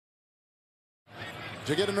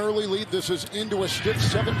to get an early lead. This is into a stiff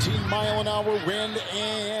 17-mile-an-hour wind,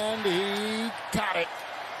 and he got it.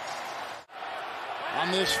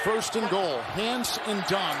 On this 1st and goal, Hans and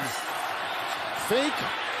Dunn. Fake,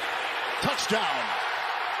 touchdown.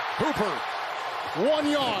 Hooper, 1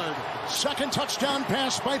 yard. Second touchdown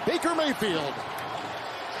pass by Baker Mayfield.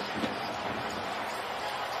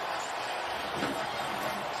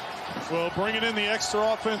 Well, bringing in the extra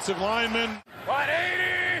offensive lineman.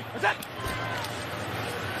 180. What's that?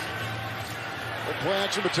 The play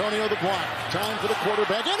action, Batonio the block. Time for the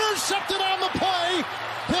quarterback. Intercepted on the play.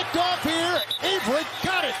 Picked off here. Avery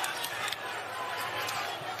got it.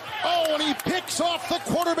 Oh, and he picks off the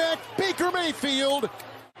quarterback, Baker Mayfield.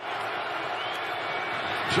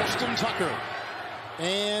 Justin Tucker.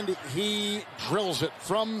 And he drills it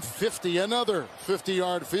from 50. Another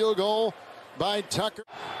 50-yard field goal by Tucker.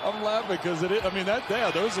 I'm laughing because it is, I mean,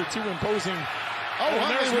 those are two imposing. Oh,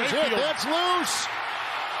 there's Mayfield. That's loose.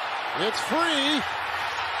 It's free.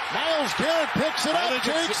 Myles Garrett picks it up,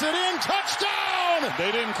 takes it in, touchdown!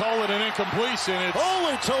 They didn't call it an incompletion.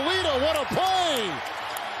 Holy Toledo, what a play!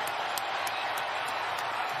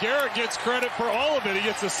 Garrett gets credit for all of it. He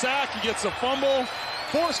gets a sack, he gets a fumble,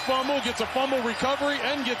 forced fumble, gets a fumble recovery,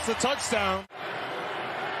 and gets the touchdown.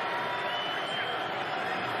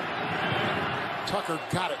 Tucker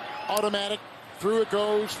got it. Automatic. Through it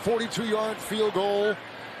goes. 42-yard field goal.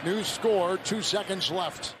 New score. 2 seconds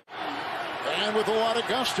left. And with a lot of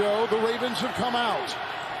gusto, the Ravens have come out.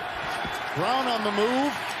 Brown on the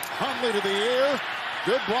move. Huntley to the air.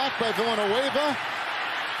 Good block by Villanueva.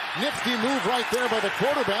 Nifty move right there by the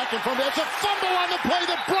quarterback. And from that's a fumble on the play.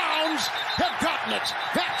 The Browns have gotten it.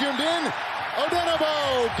 Vacuumed in.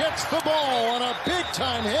 Odenabo gets the ball on a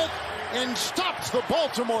big-time hit and stops the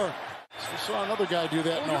Baltimore. We saw another guy do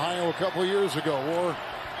that in Ohio a couple of years ago. Or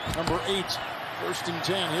number 8, 1st and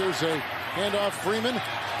 10. Here's a handoff. Freeman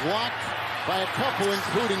blocked by a couple,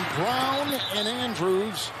 including Brown and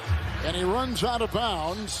Andrews. And he runs out of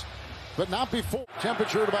bounds, but not before.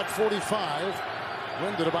 Temperature at about 45.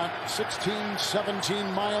 Wind at about 16,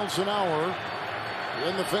 17 miles an hour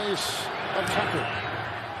in the face of Tucker.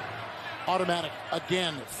 Automatic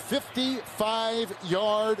again.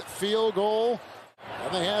 55-yard field goal.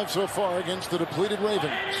 And they have so far against the depleted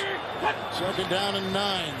Ravens. 2nd down and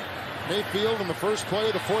 9. Mayfield in the first play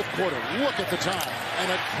of the 4th quarter. Look at the time.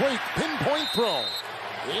 And a great pinpoint throw.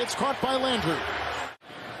 It's caught by Landry.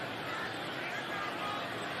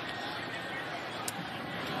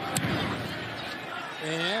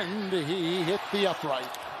 And he hit the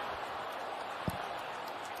upright.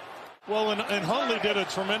 Well, and Huntley did a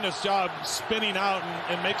tremendous job spinning out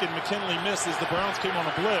and making McKinley miss as the Browns came on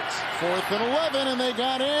a blitz. 4th and 11, and they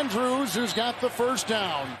got Andrews, who's got the first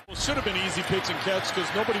down. Well, should have been easy pitch and catch because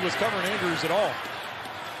nobody was covering Andrews at all.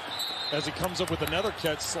 As he comes up with another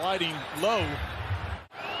catch, sliding low.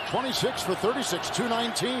 26 for 36,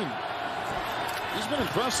 219. He's been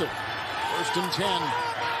impressive. 1st and 10.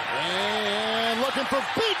 And looking for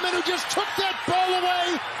Bateman, who just took that ball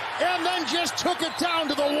away and then just took it down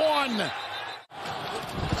to the 1.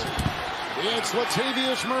 It's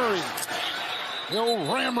Latavius Murray.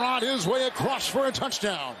 He'll ramrod his way across for a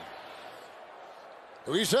touchdown.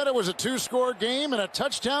 We said it was a 2-score game and a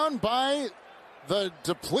touchdown by the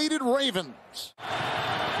depleted Ravens.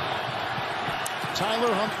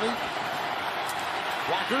 Tyler Huntley.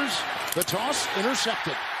 Blockers. The toss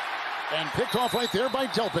intercepted. And picked off right there by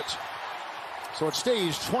Delpit. So it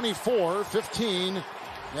stays 24-15.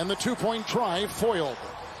 And the 2-point try foiled.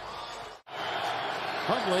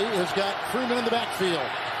 Huntley has got Freeman in the backfield.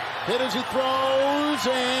 Hit as he throws,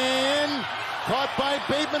 and caught by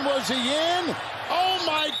Bateman. Was he in? Oh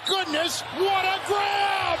my goodness, what a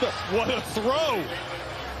grab! What a throw!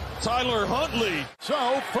 Tyler Huntley.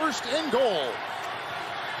 So, 1st and goal.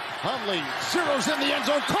 Huntley zeroes in the end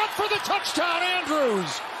zone, caught for the touchdown,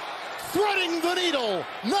 Andrews! Threading the needle,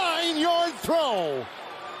 9-yard throw.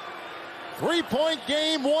 3-point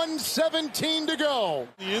game, 1:17 to go.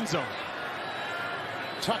 The end zone.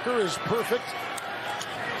 Tucker is perfect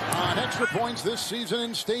on extra points this season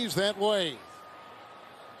and stays that way.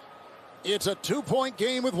 It's a 2-point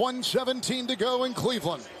game with 1:17 to go in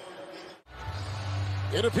Cleveland.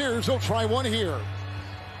 It appears they'll try one here.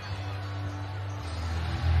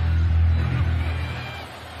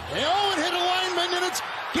 Oh, it hit a lineman, and it's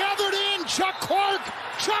gathered in. Chuck Clark.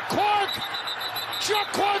 Chuck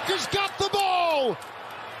Clark has got the ball.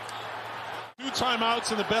 2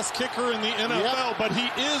 timeouts and the best kicker in the NFL, but he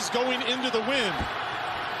is going into the wind.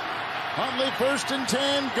 Huntley 1st and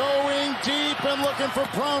 10, going deep and looking for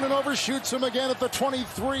Brown, and overshoots him again at the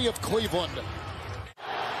 23 of Cleveland.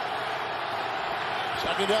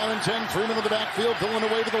 Second down and 10. Freeman in the backfield, pulling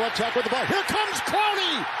away to the left tackle with the ball. Here comes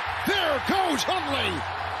Clowney. There goes Huntley.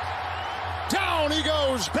 Down he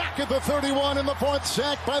goes, back at the 31 in the fourth,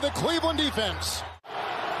 sack by the Cleveland defense.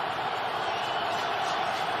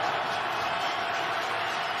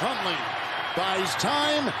 Huntley buys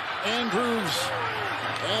time. Andrews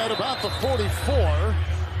at about the 44.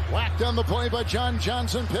 Whacked on the play by John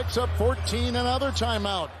Johnson, picks up 14, another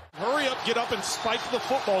timeout. Hurry up, get up, and spike the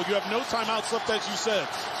football. You have no timeouts left, as you said.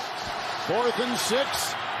 4th and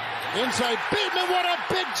 6. Inside Bateman, what a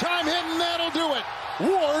big-time hit, and that'll do it.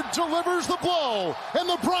 Ward delivers the blow, and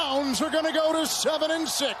the Browns are going to go to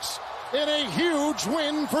 7-6 in a huge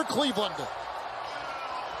win for Cleveland.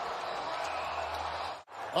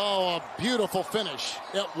 Oh, a beautiful finish.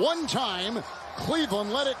 At one time,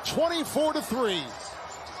 Cleveland led it 24-3,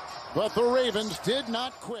 but the Ravens did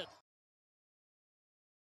not quit.